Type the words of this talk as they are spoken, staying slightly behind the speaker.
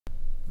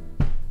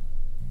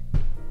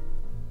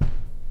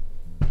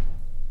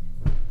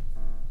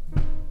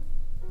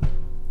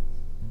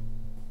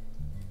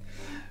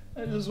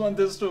just want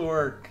this to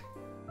work.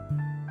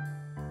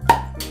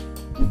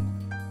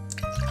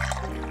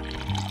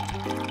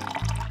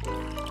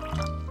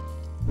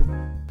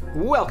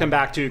 Welcome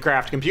back to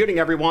Craft Computing,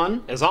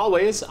 everyone. As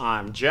always,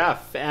 I'm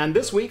Jeff, and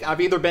this week I've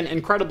either been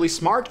incredibly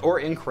smart or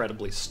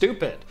incredibly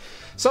stupid.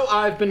 So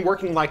I've been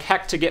working like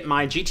heck to get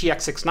my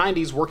GTX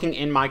 690s working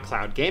in my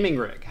cloud gaming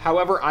rig.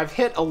 However, I've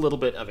hit a little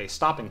bit of a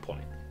stopping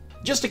point.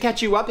 Just to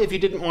catch you up if you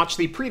didn't watch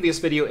the previous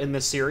video in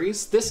this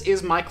series, this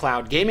is my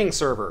cloud gaming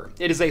server.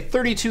 It is a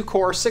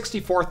 32-core,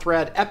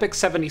 64-thread Epyc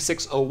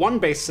 7601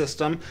 based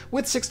system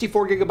with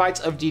 64 gigabytes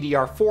of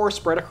DDR4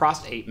 spread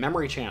across 8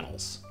 memory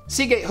channels.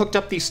 Seagate hooked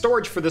up the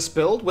storage for this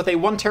build with a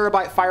 1TB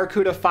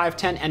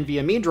Pt.5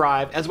 NVMe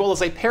drive, as well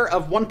as a pair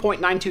of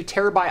 1.92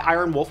 TB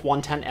Iron Wolf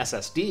 110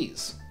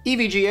 SSDs.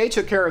 EVGA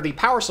took care of the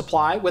power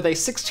supply with a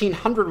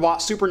 1600 watt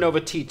Supernova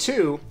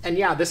T2, and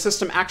yeah, this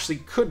system actually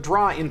could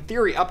draw in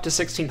theory up to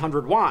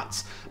 1600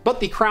 watts.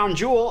 But the crown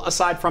jewel,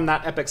 aside from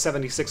that Epyc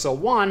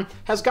 7601,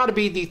 has got to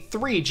be the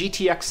 3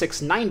 GTX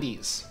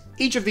 690s.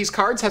 Each of these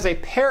cards has a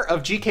pair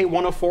of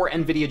GK104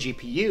 NVIDIA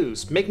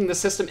GPUs, making the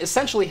system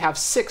essentially have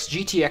 6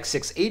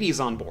 GTX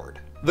 680s on board.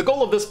 The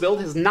goal of this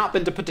build has not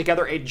been to put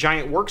together a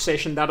giant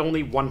workstation that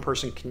only one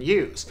person can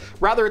use.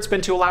 Rather, it's been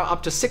to allow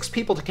up to 6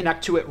 people to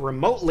connect to it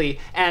remotely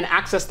and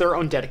access their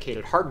own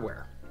dedicated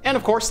hardware. And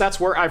of course, that's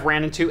where I've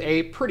ran into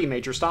a pretty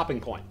major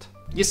stopping point.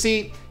 You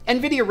see,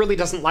 NVIDIA really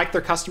doesn't like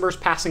their customers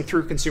passing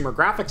through consumer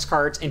graphics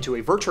cards into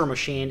a virtual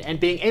machine and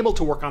being able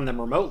to work on them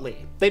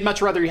remotely. They'd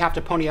much rather you have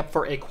to pony up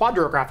for a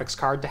Quadro graphics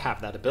card to have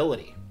that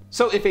ability.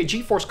 So if a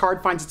GeForce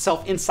card finds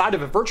itself inside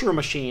of a virtual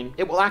machine,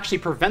 it will actually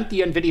prevent the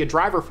NVIDIA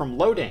driver from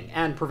loading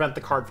and prevent the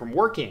card from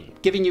working,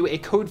 giving you a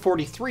code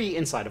 43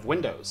 inside of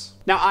Windows.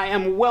 Now, I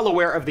am well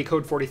aware of the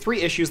code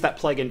 43 issues that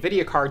plague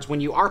NVIDIA cards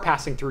when you are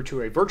passing through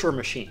to a virtual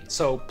machine,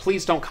 so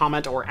please don't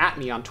comment or at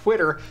me on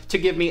Twitter to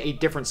give me a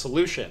different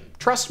solution.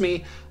 Trust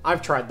me,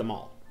 I've tried them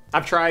all.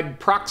 I've tried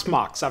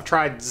Proxmox, I've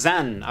tried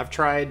Zen, I've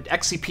tried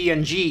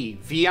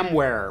XCPNG,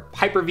 VMware,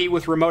 Hyper-V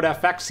with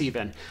RemoteFX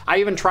even. I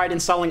even tried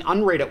installing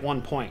Unraid at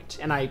one point,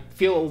 and I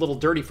feel a little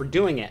dirty for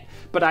doing it,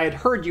 but I had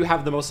heard you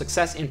have the most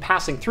success in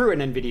passing through an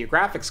NVIDIA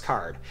graphics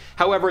card.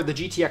 However, the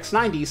GTX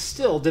 90s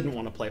still didn't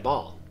want to play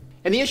ball.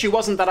 And the issue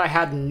wasn't that I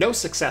had no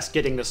success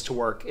getting this to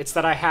work, it's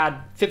that I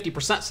had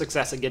 50%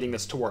 success at getting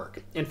this to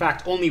work. In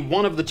fact, only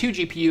one of the 2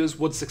 GPUs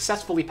would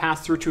successfully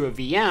pass through to a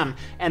VM,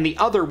 and the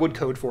other would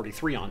code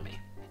 43 on me.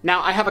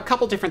 Now, I have a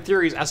couple different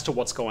theories as to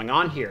what's going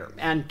on here,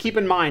 and keep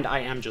in mind I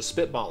am just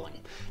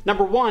spitballing.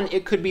 Number one,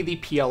 it could be the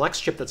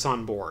PLX chip that's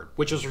on board,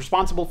 which is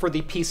responsible for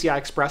the PCI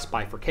Express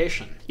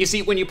bifurcation. You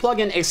see, when you plug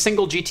in a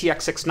single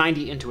GTX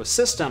 690 into a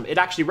system, it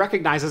actually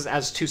recognizes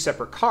as 2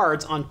 separate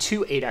cards on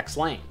 2 8X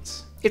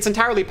lanes. It's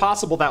entirely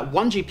possible that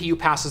one GPU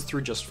passes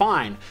through just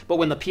fine, but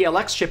when the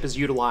PLX chip is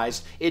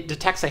utilized, it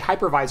detects a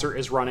hypervisor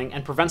is running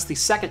and prevents the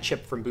second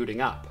chip from booting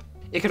up.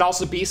 It could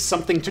also be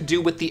something to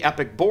do with the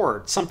Epyc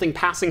board, something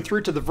passing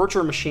through to the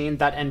virtual machine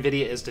that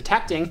NVIDIA is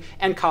detecting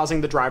and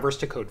causing the drivers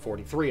to code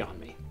 43 on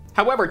me.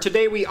 However,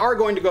 today we are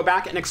going to go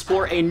back and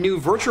explore a new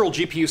virtual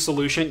GPU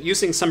solution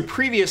using some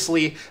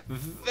previously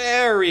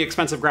very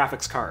expensive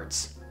graphics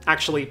cards.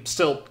 Actually,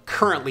 still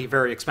currently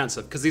very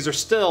expensive, because these are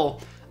still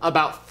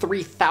about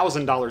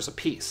 $3,000 a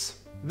piece.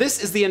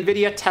 This is the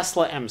NVIDIA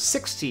Tesla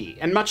M60,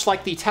 and much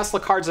like the Tesla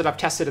cards that I've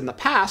tested in the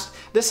past,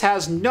 this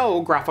has no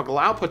graphical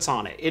outputs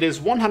on it. It is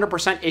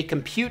 100% a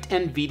compute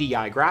and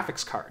VDI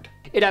graphics card.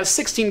 It has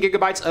 16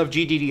 gigabytes of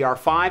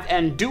GDDR5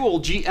 and dual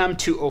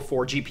GM204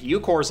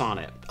 GPU cores on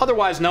it,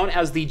 otherwise known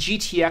as the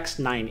GTX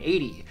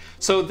 980.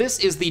 So this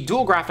is the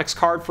dual graphics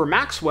card for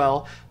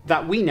Maxwell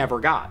that we never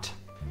got.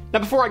 Now,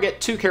 before I get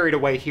too carried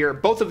away here,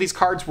 both of these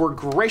cards were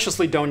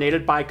graciously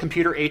donated by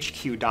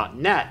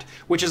ComputerHQ.net,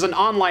 which is an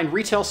online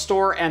retail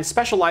store and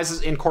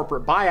specializes in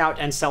corporate buyout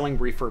and selling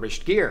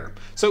refurbished gear.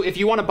 So if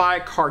you want to buy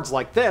cards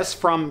like this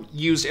from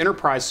used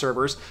enterprise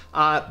servers,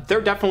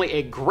 they're definitely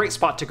a great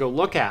spot to go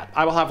look at.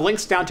 I will have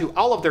links down to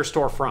all of their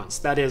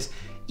storefronts, that is,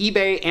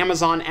 eBay,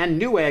 Amazon,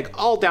 and Newegg,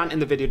 all down in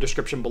the video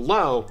description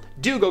below.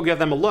 Do go give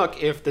them a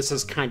look if this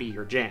is kinda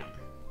your jam.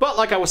 But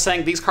like I was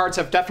saying, these cards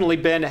have definitely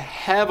been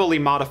heavily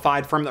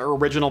modified from their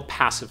original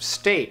passive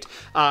state.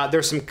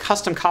 There's some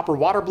custom copper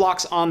water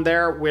blocks on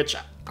there, which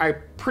I'm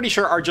pretty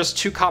sure are just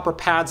 2 copper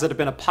pads that have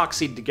been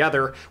epoxied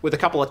together with a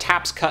couple of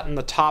taps cut in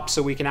the top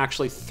so we can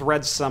actually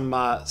thread some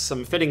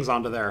fittings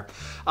onto there.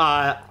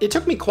 It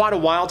took me quite a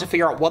while to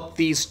figure out what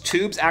these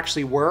tubes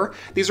actually were.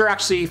 These are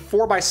actually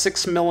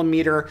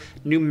 4x6mm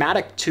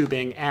pneumatic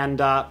tubing and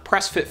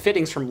press fit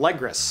fittings from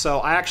Legris. So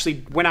I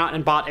actually went out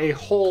and bought a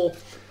whole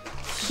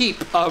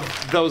heap of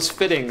those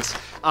fittings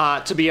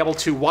to be able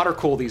to water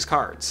cool these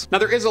cards. Now,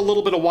 there is a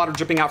little bit of water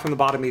dripping out from the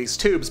bottom of these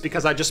tubes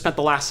because I just spent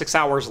the last 6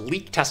 hours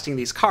leak testing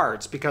these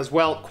cards because,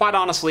 well, quite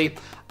honestly,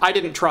 I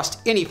didn't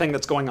trust anything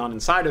that's going on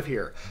inside of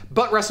here.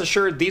 But rest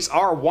assured, these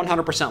are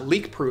 100%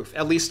 leak proof,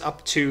 at least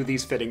up to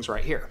these fittings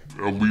right here.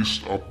 At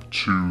least up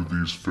to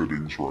these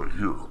fittings right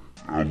here.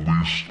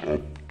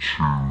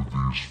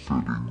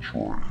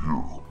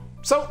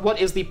 So what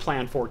is the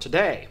plan for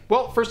today?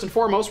 Well, first and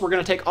foremost, we're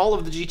going to take all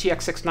of the GTX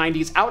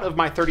 690s out of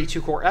my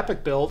 32-core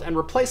Epyc build and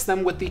replace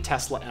them with the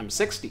Tesla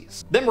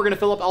M60s. Then we're going to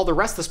fill up all the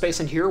rest of the space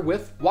in here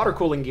with water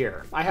cooling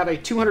gear. I have a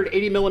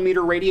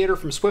 280mm radiator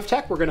from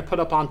Swiftech we're going to put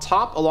up on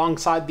top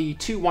alongside the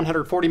two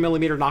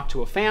 140mm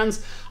Noctua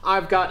fans.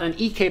 I've got an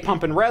EK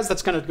pump and res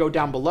that's going to go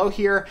down below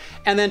here.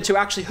 And then to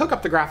actually hook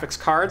up the graphics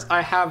cards,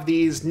 I have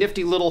these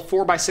nifty little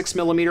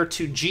 4x6mm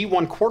to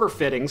G1/4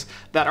 fittings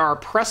that are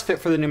press fit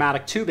for the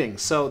pneumatic tubing.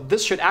 So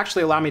this should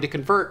actually allow me to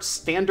convert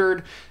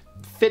standard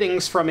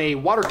fittings from a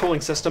water cooling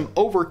system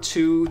over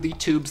to the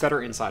tubes that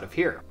are inside of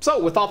here.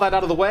 So with all that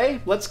out of the way,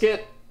 let's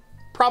get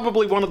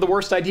probably one of the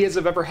worst ideas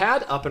I've ever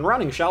had up and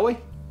running, shall we?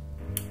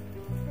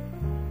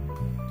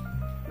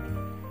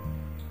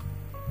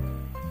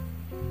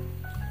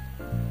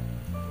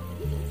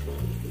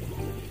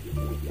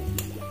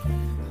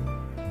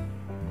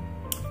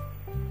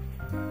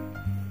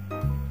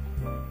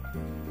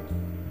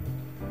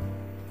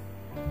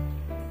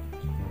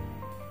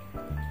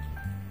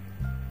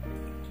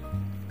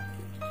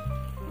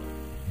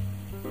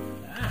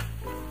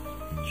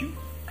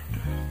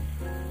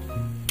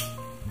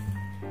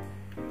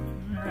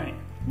 Alright,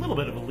 a little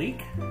bit of a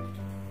leak.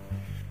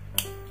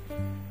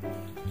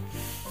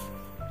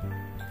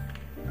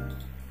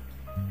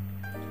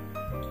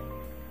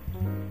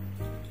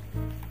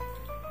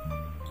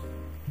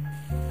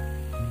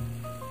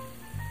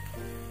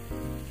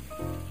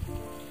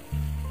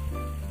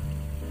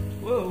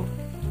 Whoa.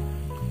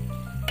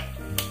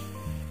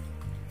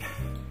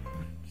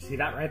 See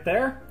that right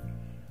there?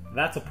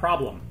 That's a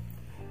problem.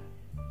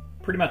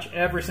 Pretty much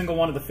every single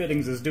one of the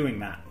fittings is doing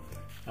that.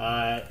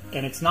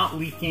 And it's not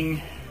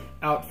leaking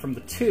out from the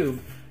tube,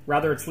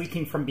 rather it's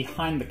leaking from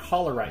behind the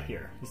collar right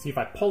here. You see if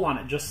I pull on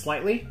it just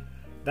slightly,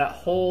 that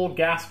whole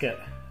gasket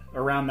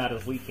around that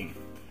is leaking.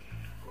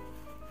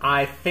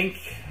 I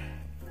think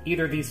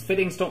either these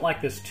fittings don't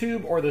like this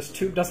tube or this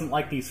tube doesn't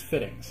like these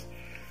fittings.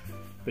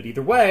 But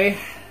either way,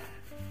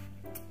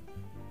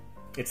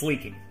 it's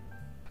leaking.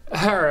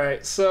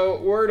 Alright, so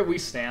where do we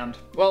stand?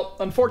 Well,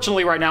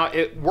 unfortunately right now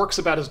it works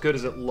about as good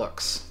as it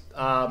looks.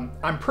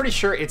 I'm pretty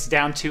sure it's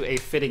down to a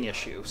fitting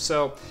issue.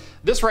 So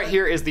this right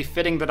here is the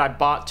fitting that I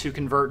bought to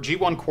convert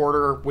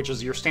G1/4, which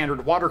is your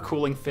standard water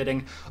cooling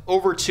fitting,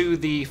 over to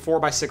the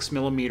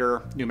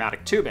 4x6mm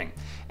pneumatic tubing.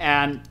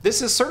 And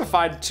this is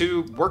certified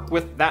to work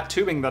with that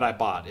tubing that I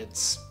bought. It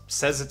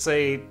says it's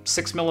a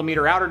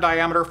 6mm outer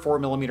diameter,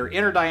 4mm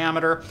inner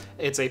diameter.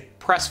 It's a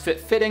press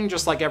fit fitting,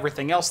 just like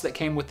everything else that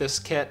came with this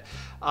kit.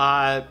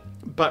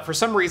 But for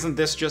some reason,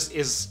 this just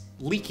is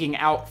leaking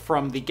out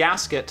from the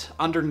gasket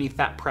underneath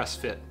that press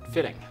fit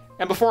fitting.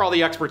 And before all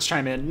the experts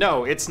chime in,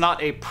 no, it's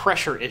not a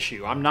pressure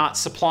issue. I'm not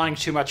supplying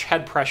too much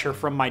head pressure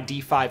from my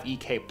D5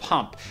 EK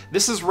pump.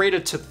 This is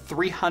rated to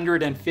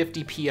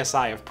 350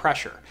 PSI of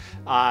pressure.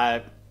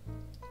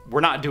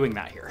 We're not doing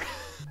that here.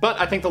 But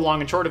I think the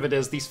long and short of it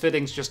is these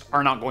fittings just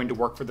are not going to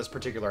work for this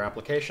particular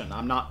application.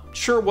 I'm not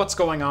sure what's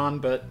going on,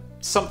 but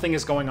something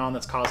is going on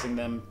that's causing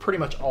them pretty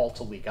much all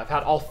to leak. I've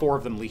had all 4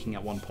 of them leaking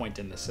at one point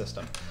in this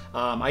system.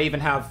 I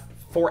even have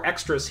 4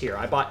 extras here.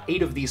 I bought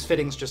 8 of these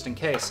fittings just in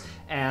case,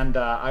 and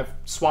I've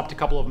swapped a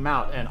couple of them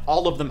out, and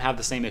all of them have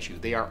the same issue.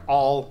 They are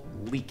all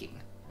leaking.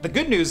 The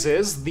good news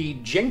is the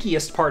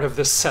jankiest part of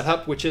this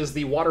setup, which is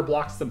the water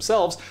blocks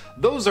themselves,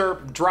 those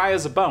are dry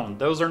as a bone.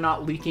 Those are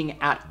not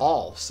leaking at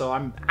all. So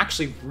I'm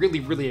actually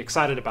really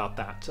excited about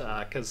that,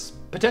 because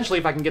potentially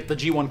if I can get the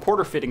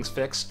G1/4 fittings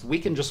fixed, we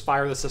can just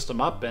fire the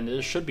system up and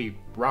it should be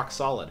rock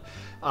solid.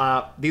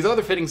 These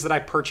other fittings that I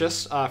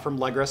purchased from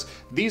Legris,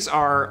 these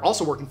are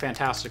also working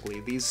fantastically.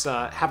 These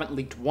haven't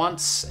leaked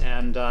once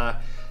and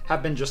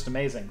have been just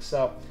amazing.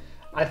 So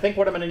I think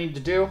what I'm gonna need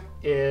to do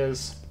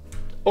is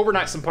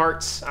overnight some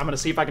parts. I'm gonna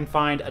see if I can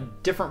find a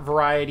different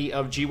variety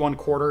of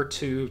G1/4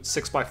 to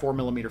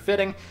 6x4mm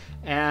fitting,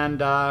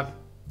 and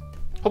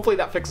hopefully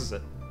that fixes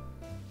it.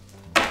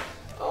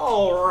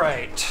 All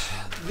right,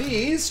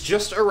 these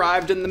just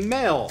arrived in the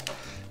mail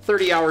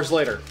 30 hours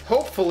later.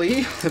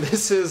 Hopefully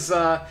this is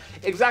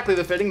exactly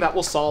the fitting that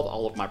will solve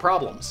all of my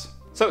problems.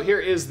 So here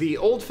is the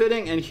old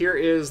fitting and here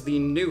is the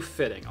new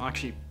fitting. I'll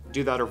actually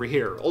do that over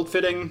here. Old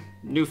fitting,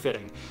 new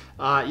fitting.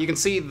 You can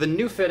see the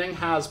new fitting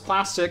has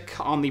plastic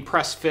on the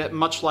press fit,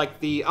 much like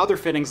the other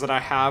fittings that I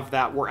have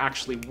that were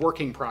actually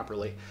working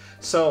properly.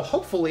 So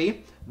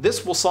hopefully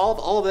this will solve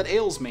all that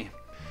ails me.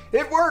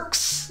 It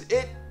works!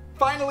 It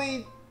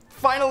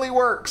finally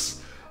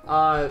works!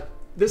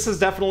 This has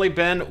definitely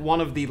been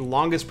one of the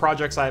longest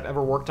projects I've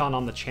ever worked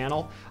on the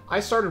channel. I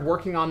started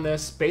working on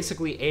this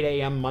basically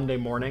 8 a.m. Monday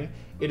morning.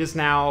 It is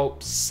now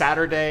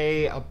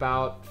Saturday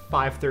about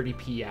 5:30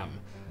 p.m.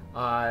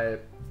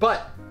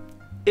 But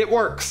it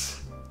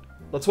works.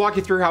 Let's walk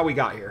you through how we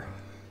got here.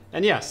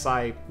 And yes,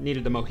 I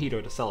needed a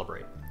mojito to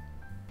celebrate.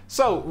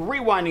 So,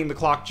 rewinding the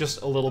clock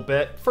just a little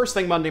bit, first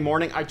thing Monday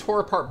morning, I tore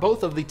apart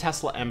both of the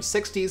Tesla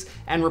M60s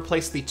and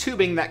replaced the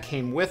tubing that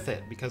came with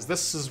it, because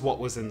this is what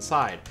was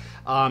inside.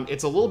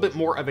 It's a little bit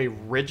more of a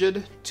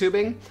rigid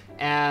tubing,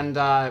 and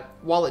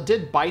while it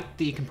did bite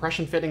the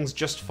compression fittings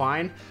just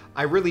fine,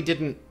 I really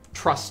didn't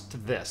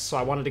trust this, so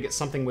I wanted to get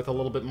something with a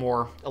little bit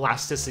more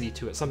elasticity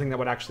to it, something that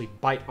would actually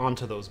bite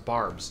onto those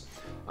barbs.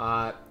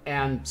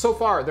 And so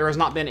far, there has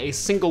not been a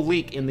single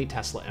leak in the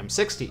Tesla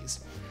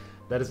M60s.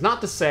 That is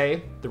not to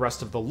say the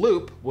rest of the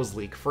loop was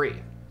leak-free.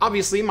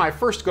 Obviously, my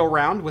first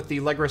go-round with the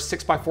Legris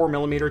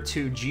 6x4mm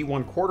to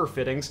G1/4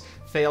 fittings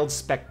failed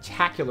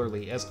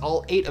spectacularly, as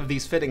all 8 of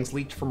these fittings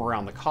leaked from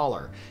around the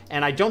collar.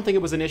 And I don't think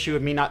it was an issue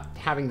of me not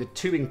having the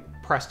tubing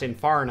pressed in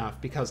far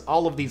enough, because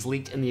all of these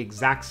leaked in the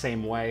exact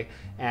same way,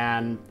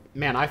 and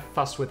man, I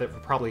fussed with it for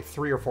probably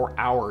 3 or 4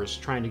 hours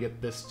trying to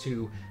get this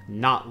to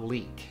not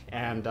leak,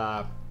 and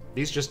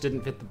these just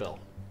didn't fit the bill.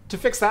 To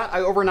fix that,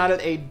 I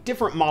overnighted a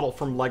different model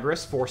from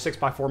Legris for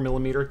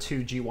 6x4mm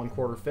to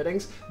G1/4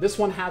 fittings. This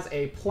one has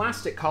a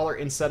plastic collar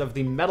instead of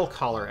the metal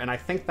collar, and I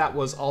think that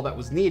was all that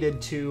was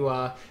needed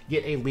to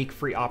get a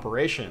leak-free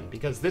operation,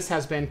 because this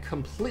has been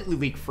completely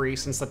leak-free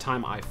since the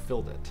time I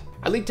filled it.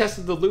 I leak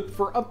tested the loop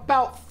for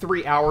about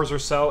 3 hours or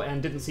so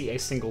and didn't see a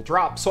single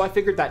drop, so I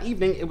figured that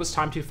evening it was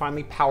time to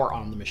finally power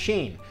on the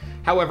machine.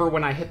 However,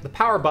 when I hit the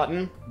power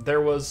button,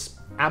 there was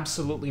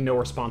absolutely no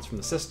response from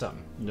the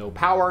system. No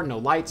power, no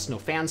lights, no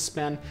fan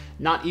spin,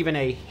 not even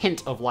a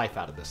hint of life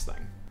out of this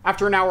thing.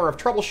 After an hour of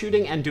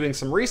troubleshooting and doing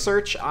some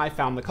research, I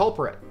found the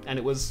culprit, and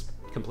it was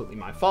completely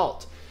my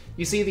fault.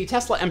 You see, the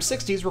Tesla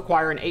M60s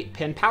require an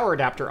 8-pin power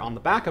adapter on the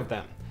back of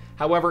them.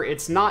 However,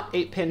 it's not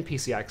 8-pin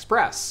PCI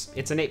Express,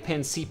 it's an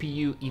 8-pin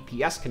CPU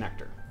EPS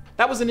connector.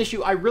 That was an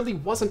issue I really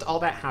wasn't all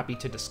that happy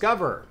to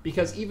discover,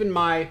 because even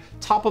my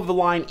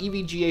top-of-the-line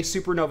EVGA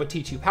Supernova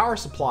T2 power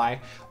supply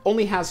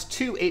only has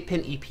 2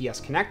 8-pin EPS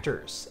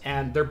connectors,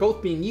 and they're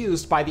both being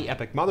used by the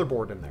Epyc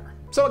motherboard in there.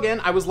 So again,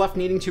 I was left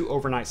needing to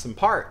overnight some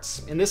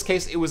parts. In this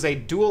case, it was a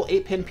dual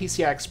 8-pin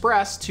PCI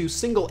Express to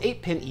single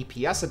 8-pin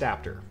EPS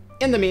adapter.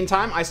 In the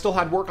meantime, I still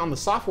had work on the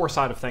software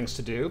side of things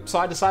to do, so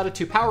I decided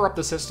to power up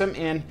the system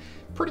in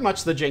pretty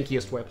much the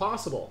jankiest way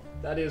possible.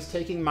 That is,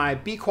 taking my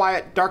Be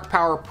Quiet Dark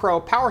Power Pro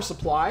power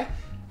supply,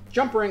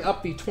 jumpering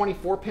up the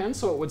 24-pin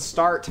so it would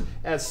start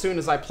as soon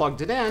as I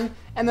plugged it in,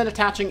 and then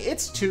attaching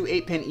its 2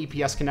 8-pin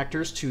EPS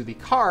connectors to the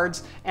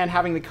cards, and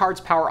having the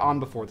cards power on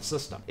before the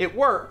system. It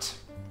worked,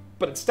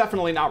 but it's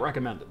definitely not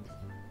recommended.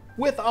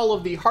 With all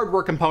of the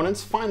hardware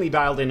components finally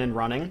dialed in and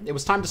running, it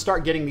was time to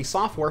start getting the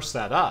software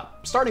set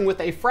up, starting with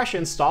a fresh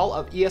install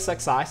of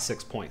ESXi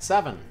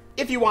 6.7.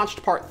 If you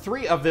watched part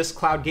 3 of this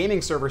cloud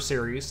gaming server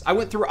series, I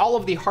went through all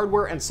of the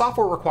hardware and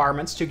software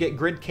requirements to get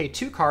Grid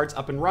K2 cards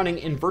up and running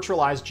in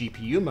virtualized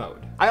GPU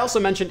mode. I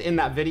also mentioned in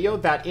that video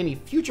that any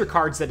future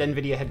cards that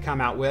NVIDIA had come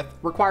out with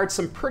required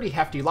some pretty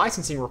hefty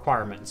licensing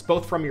requirements,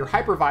 both from your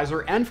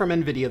hypervisor and from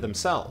NVIDIA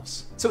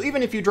themselves. So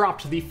even if you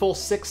dropped the full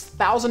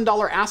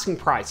 $6,000 asking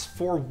price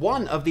for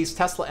one of these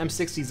Tesla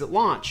M60s at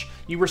launch,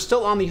 you were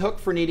still on the hook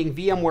for needing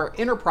VMware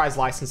Enterprise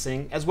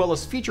licensing as well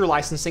as feature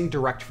licensing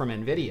direct from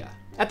NVIDIA.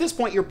 At this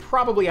point, you're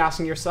probably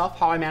asking yourself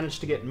how I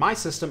managed to get my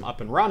system up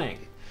and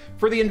running.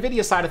 For the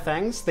NVIDIA side of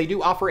things, they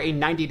do offer a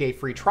 90-day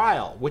free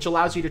trial, which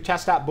allows you to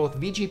test out both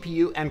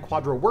vGPU and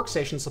Quadro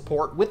workstation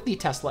support with the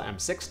Tesla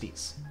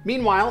M60s.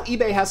 Meanwhile,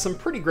 eBay has some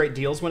pretty great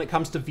deals when it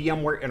comes to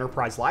VMware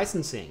Enterprise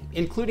licensing,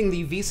 including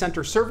the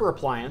vCenter server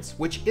appliance,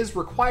 which is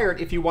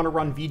required if you want to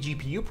run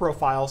vGPU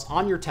profiles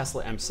on your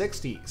Tesla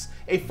M60s.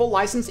 A full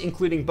license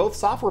including both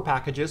software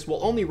packages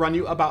will only run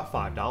you about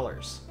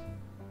 $5.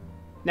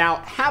 Now,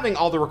 having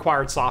all the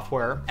required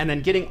software and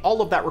then getting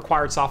all of that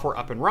required software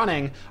up and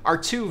running are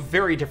two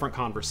very different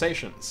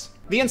conversations.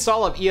 The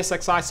install of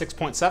ESXi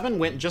 6.7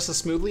 went just as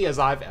smoothly as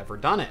I've ever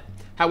done it.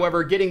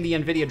 However, getting the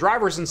NVIDIA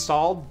drivers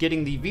installed,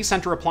 getting the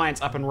vCenter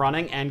appliance up and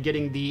running, and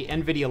getting the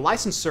NVIDIA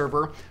license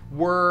server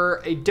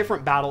were a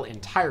different battle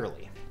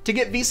entirely. To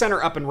get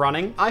vCenter up and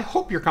running, I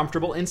hope you're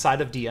comfortable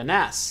inside of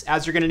DNS,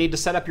 as you're going to need to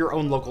set up your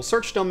own local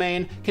search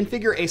domain,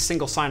 configure a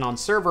single sign-on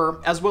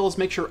server, as well as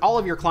make sure all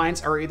of your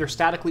clients are either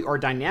statically or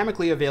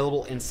dynamically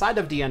available inside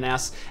of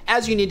DNS,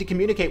 as you need to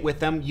communicate with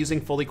them using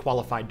fully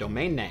qualified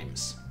domain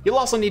names. You'll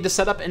also need to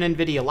set up an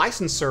NVIDIA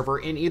license server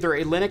in either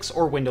a Linux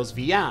or Windows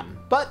VM,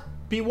 but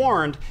be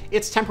warned,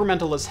 it's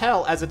temperamental as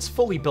hell as it's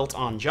fully built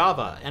on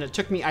Java, and it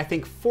took me, I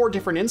think, 4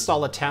 different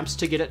install attempts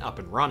to get it up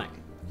and running.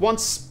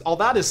 Once all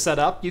that is set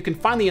up, you can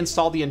finally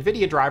install the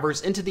NVIDIA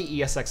drivers into the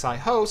ESXi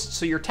host,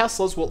 so your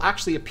Teslas will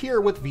actually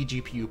appear with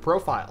vGPU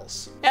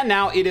profiles. And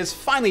now it is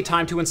finally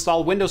time to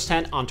install Windows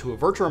 10 onto a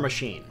virtual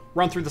machine.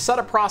 Run through the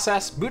setup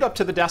process, boot up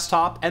to the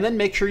desktop, and then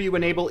make sure you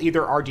enable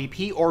either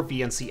RDP or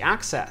VNC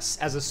access,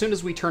 as soon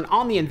as we turn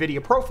on the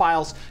NVIDIA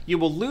profiles, you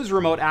will lose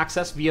remote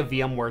access via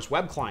VMware's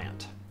web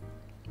client.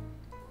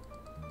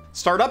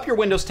 Start up your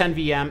Windows 10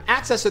 VM,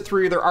 access it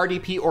through either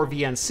RDP or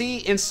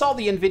VNC, install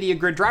the NVIDIA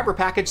Grid driver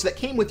package that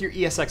came with your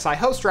ESXi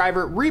host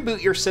driver,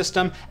 reboot your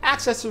system,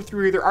 access it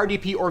through either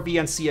RDP or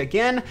VNC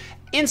again,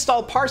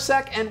 install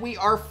Parsec, and we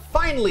are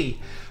finally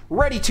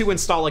ready to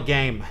install a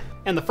game.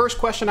 And the first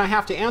question I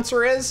have to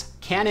answer is,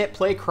 can it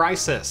play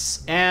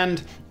Crysis?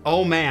 And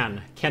oh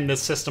man, can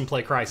this system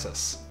play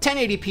Crysis?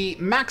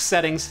 1080p, max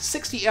settings,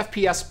 60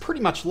 FPS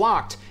pretty much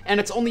locked, and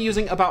it's only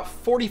using about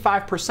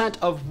 45%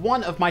 of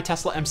one of my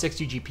Tesla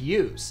M60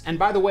 GPUs. And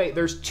by the way,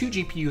 there's 2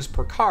 GPUs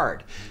per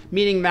card,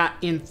 meaning that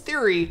in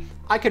theory,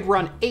 I could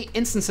run 8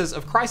 instances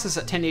of Crysis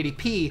at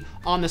 1080p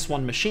on this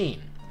one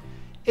machine.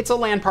 It's a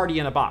LAN party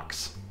in a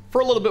box. For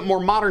a little bit more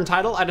modern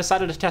title, I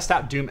decided to test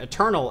out Doom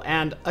Eternal,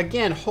 and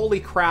again, holy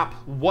crap,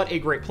 what a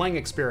great playing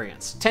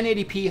experience.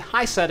 1080p,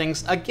 high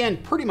settings, again,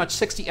 pretty much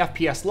 60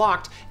 FPS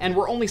locked, and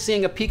we're only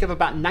seeing a peak of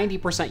about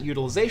 90%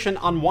 utilization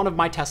on one of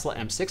my Tesla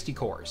M60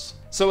 cores.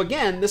 So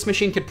again, this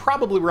machine could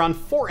probably run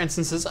 4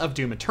 instances of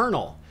Doom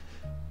Eternal.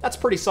 That's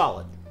pretty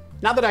solid.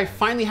 Now that I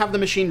finally have the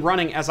machine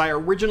running as I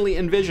originally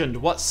envisioned,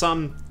 what,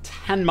 some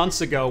 10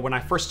 months ago when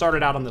I first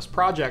started out on this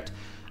project,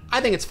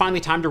 I think it's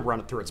finally time to run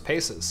it through its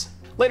paces.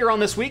 Later on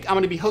this week, I'm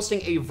going to be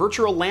hosting a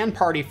virtual LAN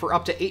party for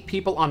up to 8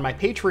 people on my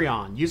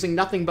Patreon, using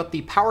nothing but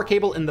the power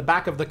cable in the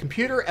back of the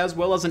computer as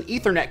well as an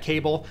Ethernet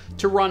cable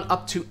to run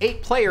up to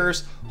 8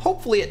 players,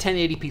 hopefully at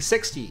 1080p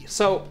 60.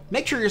 So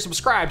make sure you're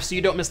subscribed so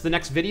you don't miss the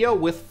next video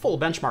with full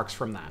benchmarks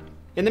from that.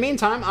 In the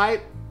meantime, I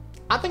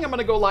think I'm going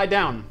to go lie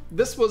down.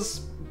 This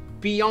was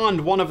beyond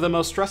one of the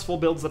most stressful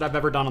builds that I've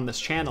ever done on this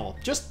channel.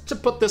 Just to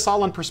put this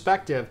all in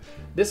perspective,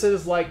 this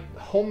is like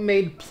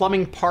homemade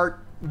plumbing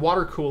part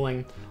water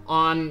cooling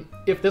on,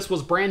 if this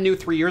was brand new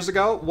 3 years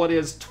ago, what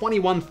is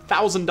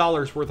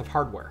 $21,000 worth of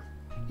hardware.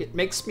 It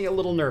makes me a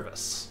little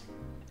nervous.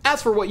 As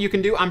for what you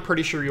can do, I'm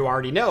pretty sure you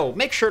already know.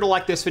 Make sure to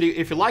like this video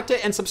if you liked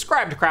it, and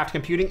subscribe to Craft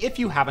Computing if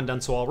you haven't done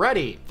so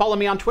already. Follow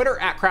me on Twitter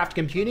at Craft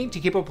Computing to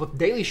keep up with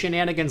daily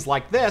shenanigans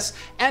like this,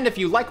 and if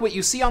you like what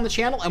you see on the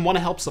channel and want to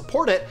help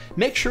support it,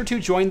 make sure to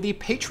join the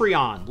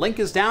Patreon. Link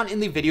is down in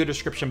the video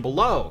description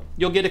below.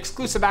 You'll get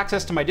exclusive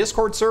access to my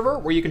Discord server,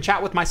 where you can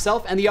chat with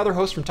myself and the other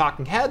hosts from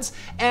Talking Heads,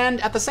 and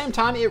at the same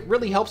time, it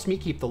really helps me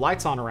keep the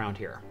lights on around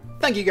here.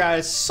 Thank you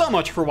guys so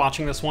much for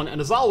watching this one,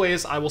 and as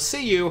always, I will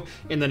see you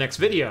in the next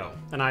video,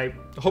 and I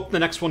hope the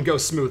next one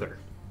goes smoother.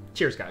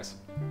 Cheers, guys.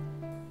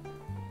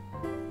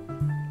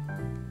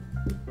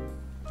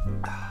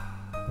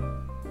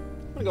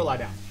 I'm gonna go lie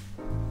down.